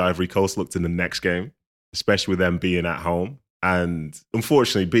how good Ivory Coast looked in the next game, especially with them being at home. And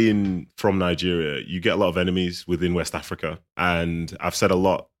unfortunately, being from Nigeria, you get a lot of enemies within West Africa. And I've said a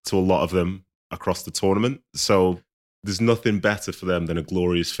lot to a lot of them across the tournament. So there's nothing better for them than a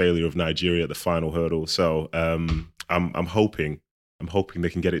glorious failure of Nigeria at the final hurdle. So I'm hoping they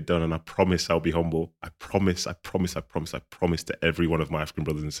can get it done. And I promise I'll be humble. I promise to every one of my African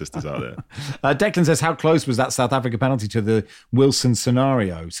brothers and sisters out there. Declan says, how close was that South Africa penalty to the Wilson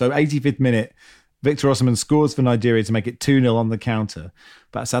scenario? So 85th minute, Victor Osimhen scores for Nigeria to make it 2-0 on the counter.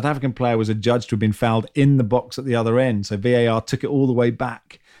 But a South African player was adjudged to have been fouled in the box at the other end. So VAR took it all the way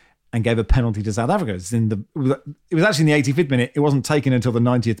back and gave a penalty to South Africa. It was actually in the 85th minute. It wasn't taken until the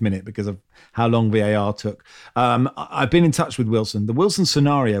 90th minute because of how long VAR took. I've been in touch with Wilson. The Wilson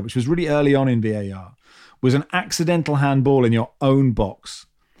scenario, which was really early on in VAR, was an accidental handball in your own box,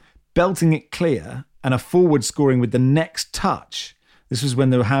 belting it clear, and a forward scoring with the next touch. This was when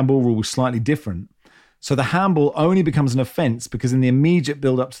the handball rule was slightly different. So the handball only becomes an offence because in the immediate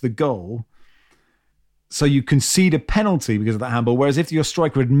build-up to the goal, so you concede a penalty because of that handball, whereas if your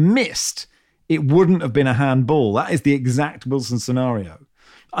striker had missed, it wouldn't have been a handball. That is the exact Wilson scenario.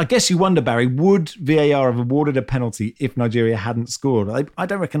 I guess you wonder, Barry, would VAR have awarded a penalty if Nigeria hadn't scored? I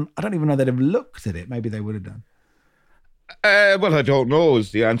don't even know they'd have looked at it. Maybe they would have done. Well, I don't know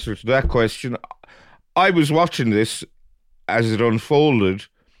is the answer to that question. I was watching this as it unfolded,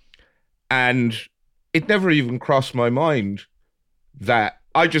 and it never even crossed my mind that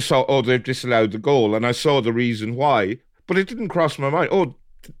I just saw, they've disallowed the goal, and I saw the reason why, but it didn't cross my mind,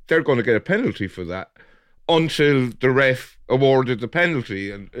 they're going to get a penalty for that, until the ref awarded the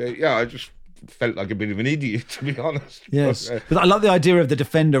penalty. And I just felt like a bit of an idiot, to be honest. Yes, but I love the idea of the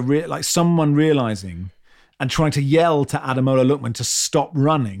defender, like someone realising and trying to yell to Ademola Lookman to stop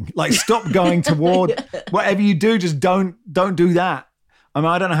running, like stop going toward whatever you do, just don't do that. I mean,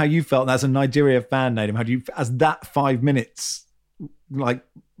 I don't know how you felt as a Nigeria fan, Nedum. How do you, as that 5 minutes,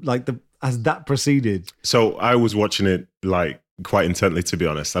 as that proceeded? So I was watching it like quite intently, to be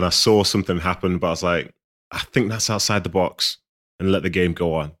honest, and I saw something happen, but I was like, I think that's outside the box, and let the game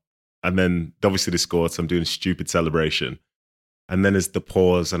go on. And then obviously they scored, so I'm doing a stupid celebration. And then there's the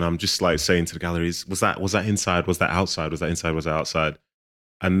pause, and I'm just like saying to the galleries, was that inside? Was that outside? Was that inside? Was that outside?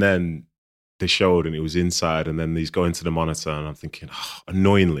 And then they showed, and it was inside. And then he's going to the monitor, and I'm thinking,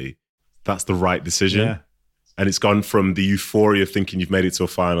 annoyingly, that's the right decision. Yeah. And it's gone from the euphoria of thinking you've made it to a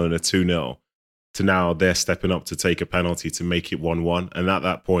final and a 2-0 to now they're stepping up to take a penalty to make it 1-1. And at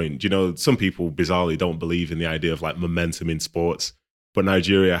that point, some people bizarrely don't believe in the idea of like momentum in sports, but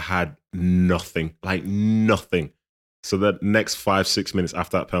Nigeria had nothing. So that next 5-6 minutes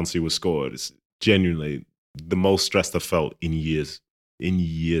after that penalty was scored, it's genuinely the most stressed I've felt in years,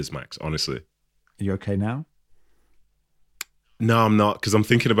 Max, honestly. Are you okay now? No, I'm not, because I'm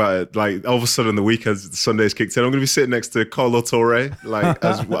thinking about it. Like, all of a sudden, the weekends, Sunday's kicked in. I'm going to be sitting next to Kolo Touré, like,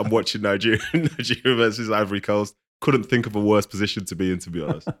 as I'm watching Nigeria versus Ivory Coast. Couldn't think of a worse position to be in, to be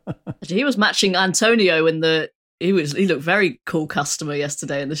honest. He was matching Antonio he looked very cool customer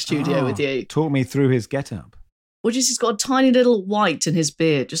yesterday in the studio with you. Talk me through his get-up. Well, he's got a tiny little white in his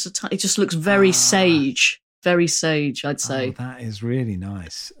beard. It just looks very sage. Very sage, I'd say. Oh, that is really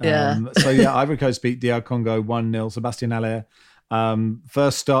nice. Yeah. Ivory Coast beat DR Congo 1-0. Sebastian Haller,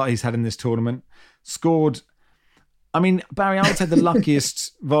 first start he's had in this tournament. Scored, I mean, Barry, I would say the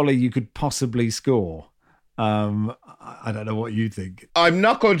luckiest volley you could possibly score. I don't know what you think. I'm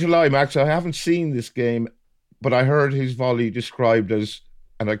not going to lie, Max. I haven't seen this game, but I heard his volley described as,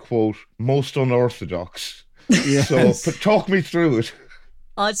 and I quote, most unorthodox. Yes. So talk me through it.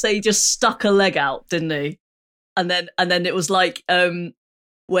 I'd say he just stuck a leg out, didn't he? And then it was like when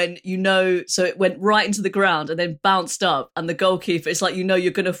so it went right into the ground and then bounced up, and the goalkeeper, it's like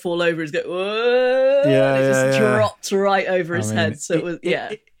you're going to fall over. He's going, whoa! Yeah, and it just yeah. dropped right over his head. So it was,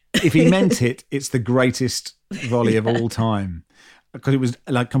 if he meant it, it's the greatest volley of all time. Because it was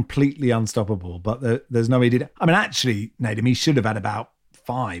like completely unstoppable, but there's no way he did it. I mean, actually, Nadim, he should have had about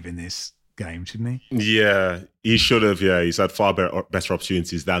 5 in this game, shouldn't he? Yeah, he should have. Yeah, he's had far better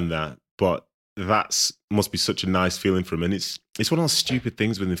opportunities than that. But must be such a nice feeling for him. And it's one of those stupid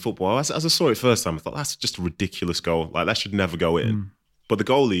things within football. As I saw it first time, I thought, that's just a ridiculous goal. Like, that should never go in. But the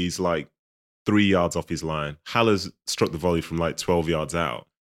goalie's like 3 yards off his line. Haller's struck the volley from like 12 yards out.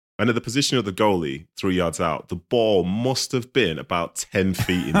 And at the position of the goalie, 3 yards out, the ball must have been about 10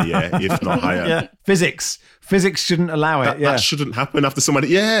 feet in the air, if not higher. Yeah, physics shouldn't allow it. That shouldn't happen after somebody.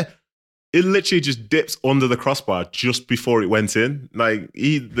 Yeah, it literally just dips under the crossbar just before it went in. Like,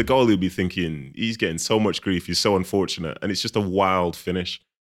 the goalie would be thinking, he's getting so much grief. He's so unfortunate, and it's just a wild finish.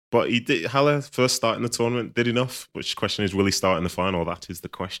 But he did. Haller, first start in the tournament, did enough. Which question is, will he start in the final? That is the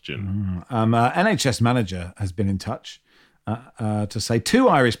question. NHS manager has been in touch. To say 2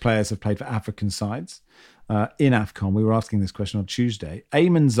 Irish players have played for African sides in AFCON. We were asking this question on Tuesday.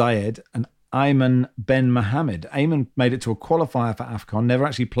 Ayman Zayed and Ayman Ben Mohamed. Ayman made it to a qualifier for AFCON, never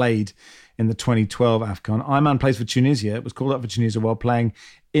actually played in the 2012 AFCON. Ayman plays for Tunisia, was called up for Tunisia while playing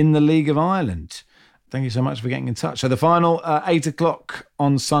in the League of Ireland. Thank you so much for getting in touch. So the final, 8 o'clock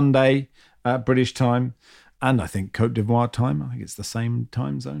on Sunday, British time, and I think Cote d'Ivoire time. I think it's the same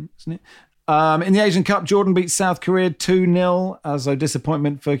time zone, isn't it? In the Asian Cup, Jordan beats South Korea 2-0 as a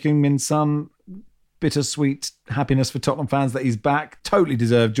disappointment for Heung-min Son. Bittersweet happiness for Tottenham fans that he's back. Totally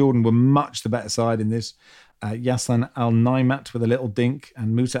deserved. Jordan were much the better side in this. Yassan Al-Naimat with a little dink,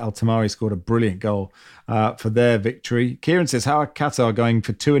 and Musa Al-Tamari scored a brilliant goal for their victory. Kieran says, how are Qatar going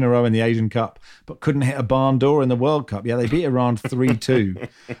for 2 in a row in the Asian Cup, but couldn't hit a barn door in the World Cup? Yeah, they beat Iran 3-2.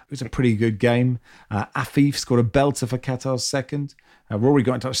 It was a pretty good game. Afif scored a belter for Qatar's second. Rory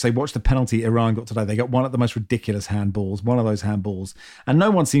got in touch to say, watch the penalty Iran got today. They got one of the most ridiculous handballs, one of those handballs, and no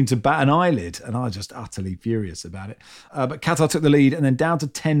one seemed to bat an eyelid, and I was just utterly furious about it. But Qatar took the lead, and then down to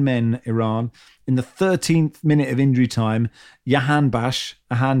 10 men, Iran. In the 13th minute of injury time, Jahan Bash,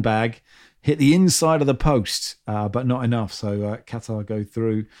 a handbag, hit the inside of the post, but not enough. So Qatar go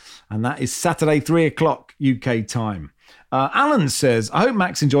through, and that is Saturday, 3 o'clock UK time. Alan says, I hope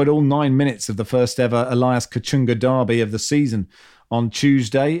Max enjoyed all 9 minutes of the first ever Elias Kachunga derby of the season on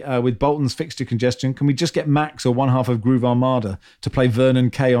Tuesday. With Bolton's fixture congestion, can we just get Max or one half of Groove Armada to play Vernon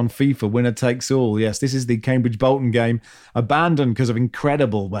Kay on FIFA? Winner takes all. Yes, this is the Cambridge Bolton game, abandoned because of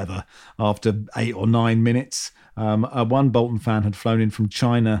incredible weather after 8 or 9 minutes. One Bolton fan had flown in from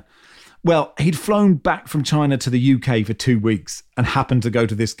China. Well, he'd flown back from China to the UK for 2 weeks and happened to go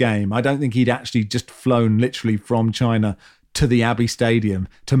to this game. I don't think he'd actually just flown literally from China to the Abbey Stadium,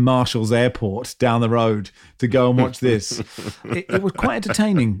 to Marshall's Airport down the road to go and watch this. It was quite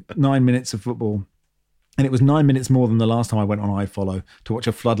entertaining, 9 minutes of football. And it was 9 minutes more than the last time I went on iFollow to watch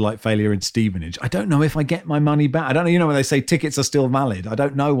a floodlight failure in Stevenage. I don't know if I get my money back. I don't know, when they say tickets are still valid. I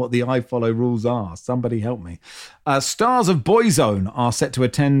don't know what the iFollow rules are. Somebody help me. Stars of Boyzone are set to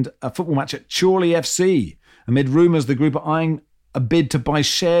attend a football match at Chorley FC. Amid rumours the group are eyeing a bid to buy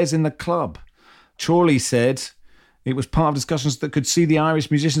shares in the club. Chorley said it was part of discussions that could see the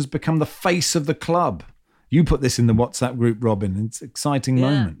Irish musicians become the face of the club. You put this in the WhatsApp group, Robin. It's an exciting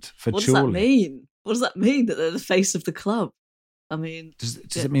moment for Chorley. What does that mean? What does that mean, that they're the face of the club? I mean, does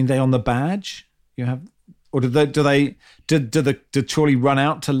it mean they on the badge? You have, or did Chorley run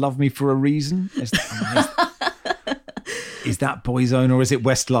out to Love Me for a Reason? Is that Boyzone or is it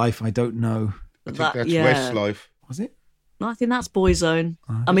Westlife? I don't know. I think that's Westlife. Was it? No, I think that's Boyzone.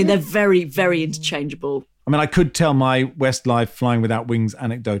 I mean, they're very, very interchangeable. I mean, I could tell my Westlife Flying Without Wings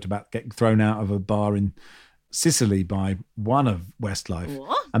anecdote about getting thrown out of a bar in Sicily by one of Westlife.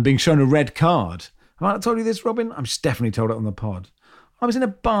 What? And being shown a red card. Have I not told you this, Robin? I'm just definitely told it on the pod. I was in a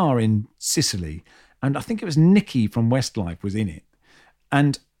bar in Sicily, and I think it was Nicky from Westlife was in it.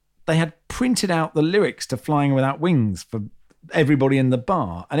 And they had printed out the lyrics to Flying Without Wings for everybody in the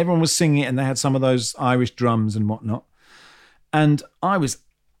bar. And everyone was singing it, and they had some of those Irish drums and whatnot. And I was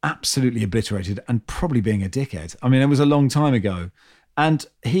absolutely obliterated and probably being a dickhead. I mean, it was a long time ago. And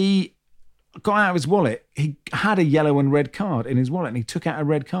he got out of his wallet. He had a yellow and red card in his wallet, and he took out a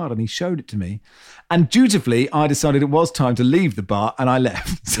red card and he showed it to me. And dutifully, I decided it was time to leave the bar, and I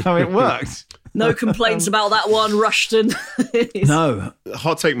left. So it worked. No complaints about that one, Rushton. No.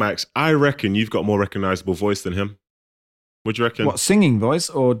 Hot take, Max. I reckon you've got a more recognisable voice than him. What do you reckon? What, singing voice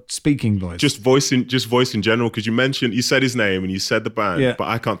or speaking voice? Just voice in general, because you said his name and you said the band, but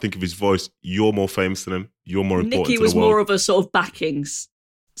I can't think of his voice. You're more famous than him. You're more important Nicky to was the world. more of a sort of backings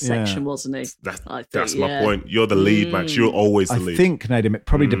section, wasn't he? That's my point. You're the lead, Max. You're always the lead. I think, Nadim, it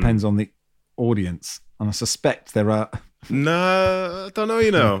probably depends on the audience. And I suspect there are... No, I don't know,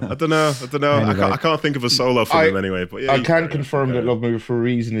 I don't know. Anyway. I can't think of a solo from him anyway. But yeah, I can confirm that Love Me For a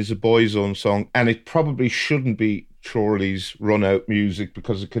Reason is a Boyzone song, and it probably shouldn't be Chorley's Run-Out music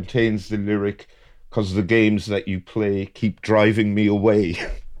because it contains the lyric, because the games that you play keep driving me away.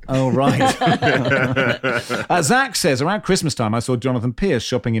 Oh, right. Zach says, around Christmas time, I saw Jonathan Pierce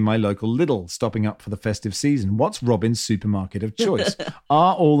shopping in my local Lidl, stopping up for the festive season. What's Robin's supermarket of choice?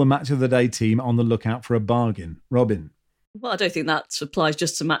 Are all the Match of the Day team on the lookout for a bargain? Robin? Well, I don't think that applies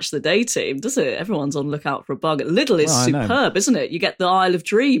just to Match the Day team, does it? Everyone's on the lookout for a bargain. Lidl is superb, isn't it? You get the Isle of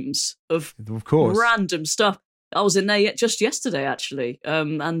Dreams of random stuff. I was in there just yesterday, actually.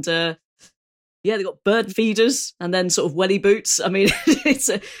 They got bird feeders and then sort of welly boots. I mean,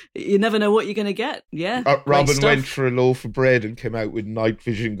 you never know what you're going to get. Yeah. Robin went for a loaf of bread and came out with night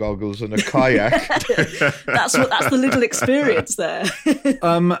vision goggles and a kayak. That's the little experience there.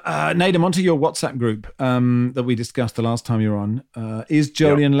 Nadim, onto your WhatsApp group that we discussed the last time you were on. Is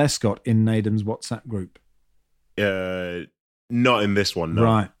Joleon Lescott in Nadim's WhatsApp group? Not in this one, no.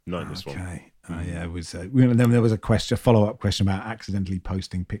 Right. Not in this one. Okay. It was. Then there was a follow-up question about accidentally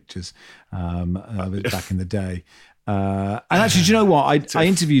posting pictures back in the day. And actually, do you know what? I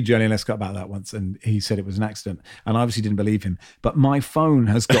interviewed Joleon Lescott about that once, and he said it was an accident, and I obviously didn't believe him. But my phone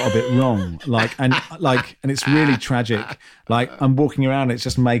has got a bit wrong, and it's really tragic. Like, I'm walking around, it's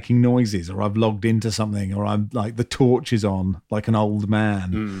just making noises, or I've logged into something, or I'm like the torch is on, like an old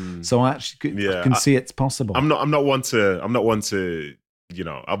man. So I actually can see it's possible. I'm not one to.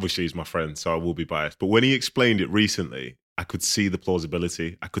 Obviously he's my friend, so I will be biased. But when he explained it recently, I could see the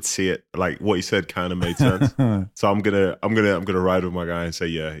plausibility. I could see it. Like what he said kind of made sense. So I'm gonna ride with my guy and say,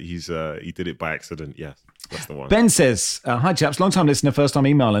 yeah, he did it by accident. Yes, that's the one. Ben says, hi chaps, long time listener, first time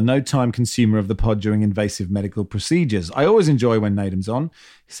emailer, no time consumer of the pod during invasive medical procedures. I always enjoy when Nadim's on.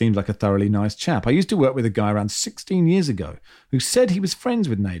 He seems like a thoroughly nice chap. I used to work with a guy around 16 years ago who said he was friends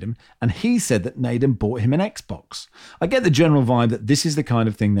with Nadim, and he said that Nadim bought him an Xbox. I get the general vibe that this is the kind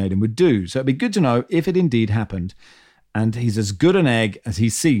of thing Nadim would do, so it'd be good to know if it indeed happened. And he's as good an egg as he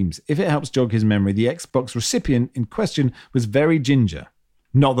seems. If it helps jog his memory, the Xbox recipient in question was Very Ginger.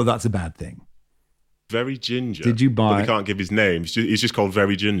 Not that that's a bad thing. Very Ginger? Did you buy... But we can't give his name. He's just called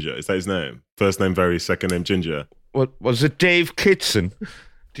Very Ginger. Is that his name? First name Very, second name Ginger. What was it, Dave Kitson?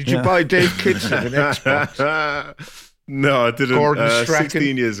 Did you buy Dave Kitson an Xbox? No, I didn't. Gordon Strachan?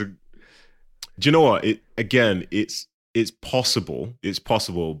 16 years ago. Do you know what? It's possible. It's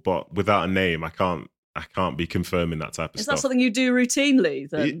possible, but without a name, I can't be confirming that type of stuff. Is that something you do routinely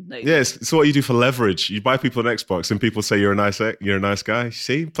then? Yes, it's what you do for leverage. You buy people an Xbox and people say you're a nice guy.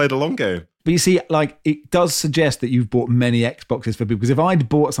 See, play the long game. But you see, like, it does suggest that you've bought many Xboxes for people. Because if I'd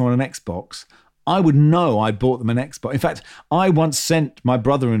bought someone an Xbox, I would know I bought them an Xbox. In fact, I once sent my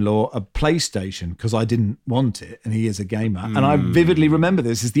brother-in-law a PlayStation because I didn't want it, and he is a gamer. And I vividly remember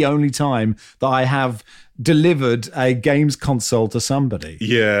this is the only time that I have delivered a games console to somebody.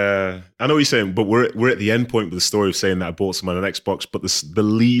 Yeah, I know what you're saying, but we're at the end point with the story of saying that I bought someone an Xbox, but the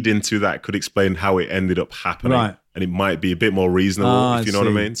lead into that could explain how it ended up happening. Right. And it might be a bit more reasonable, if you know what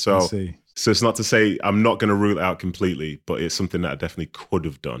I mean. So it's not to say I'm not going to rule it out completely, but it's something that I definitely could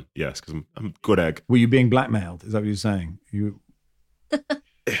have done. Yes, because I'm a good egg. Were you being blackmailed? Is that what you're saying?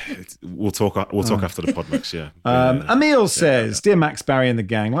 We'll talk after the pod, Max, yeah. Emil says, Dear Max, Barry and the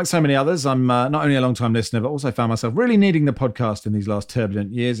gang, like so many others, I'm not only a long-time listener, but also found myself really needing the podcast in these last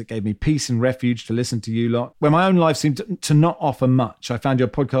turbulent years. It gave me peace and refuge to listen to you lot. When my own life seemed to not offer much, I found your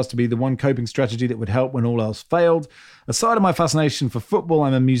podcast to be the one coping strategy that would help when all else failed. Aside of my fascination for football,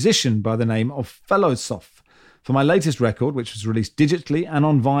 I'm a musician by the name of Fellowsoft. For my latest record, which was released digitally and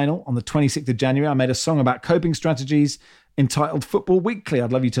on vinyl on the 26th of January, I made a song about coping strategies entitled Football Weekly.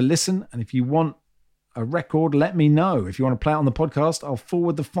 I'd love you to listen, and if you want a record, let me know. If you want to play it on the podcast, I'll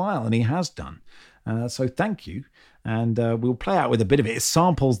forward the file, and he has done. So thank you, and we'll play out with a bit of it. It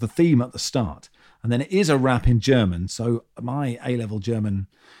samples the theme at the start, and then it is a rap in German, so my A-level German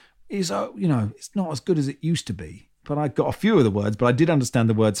is, it's not as good as it used to be. But I got a few of the words, but I did understand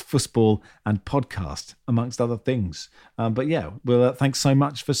the words football and podcast, amongst other things. But yeah, well, thanks so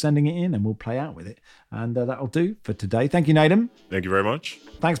much for sending it in, and we'll play out with it. And that'll do for today. Thank you, Nadim. Thank you very much.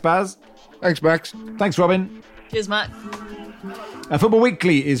 Thanks, Baz. Thanks, Max. Thanks, Robin. Cheers, Matt. Football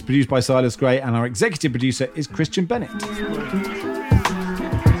Weekly is produced by Silas Gray, and our executive producer is Christian Bennett.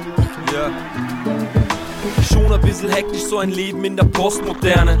 Yeah. schon ein bisschen hektisch, so ein Leben in der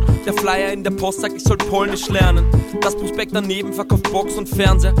Postmoderne. Der Flyer in der Post sagt, ich soll Polnisch lernen. Das Prospekt daneben verkauft Box und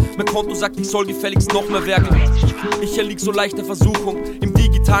Fernseher. Mein Konto sagt, ich soll gefälligst noch mehr werkeln. Ich erlieg so leichter Versuchung. Im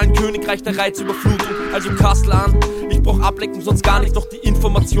digitalen Königreich der Reizüberflutung. Also Kassel an, ich brauch Ablenkung, sonst gar nicht. Doch die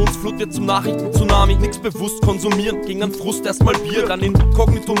Informationsflut wird zum Nachrichten-Tsunami. Nix bewusst konsumieren, ging an Frust erstmal Bier. Dann in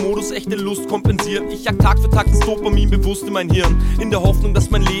Kognito-Modus echte Lust kompensieren. Ich jag Tag für Tag das Dopamin bewusst in mein Hirn. In der Hoffnung, dass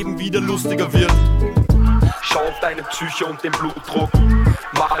mein Leben wieder lustiger wird. Schau auf deine Psyche und den Blutdruck.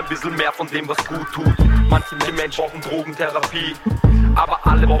 Mach ein bisschen mehr von dem, was gut tut. Manche Menschen brauchen Drogentherapie, aber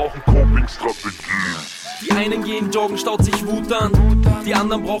alle brauchen Coping-Strategien. Die einen gehen joggen, staut sich Wut an. Die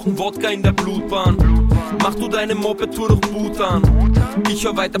anderen brauchen Wodka in der Blutbahn. Mach du deine Moped-Tour durch Bhutan. Ich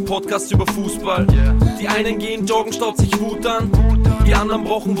hör weiter Podcasts über Fußball. Die einen gehen joggen, staut sich Wut an. Die anderen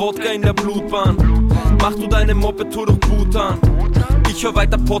brauchen Wodka in der Blutbahn. Mach du deine Moped-Tour durch Bhutan. Ich hör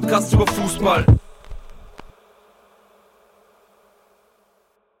weiter Podcasts über Fußball.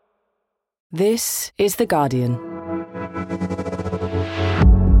 This is The Guardian.